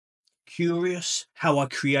Curious how I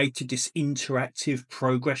created this interactive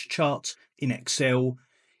progress chart in Excel?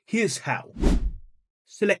 Here's how.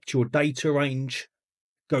 Select your data range,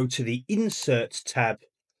 go to the Insert tab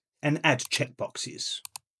and add checkboxes.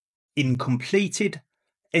 In completed,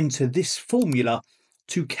 enter this formula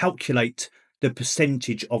to calculate the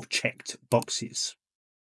percentage of checked boxes.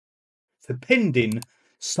 For pending,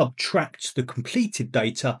 subtract the completed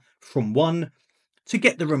data from 1 to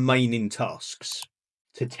get the remaining tasks.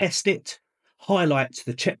 To test it, highlight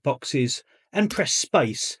the checkboxes and press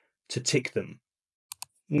space to tick them.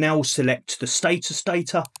 Now select the status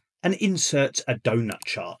data and insert a donut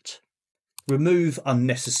chart. Remove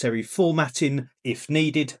unnecessary formatting if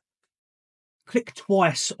needed. Click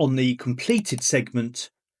twice on the completed segment,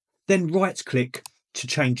 then right-click to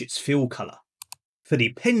change its fill colour. For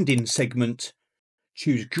the pending segment,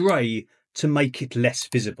 choose grey to make it less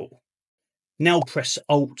visible. Now press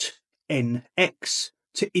Alt-NX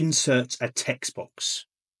to insert a text box.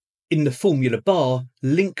 In the formula bar,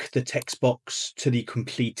 link the text box to the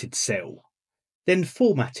completed cell, then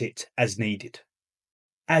format it as needed.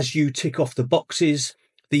 As you tick off the boxes,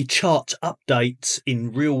 the chart updates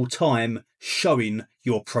in real time, showing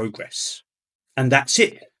your progress. And that's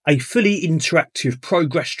it, a fully interactive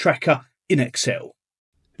progress tracker in Excel.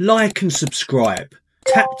 Like and subscribe.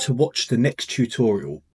 Tap to watch the next tutorial.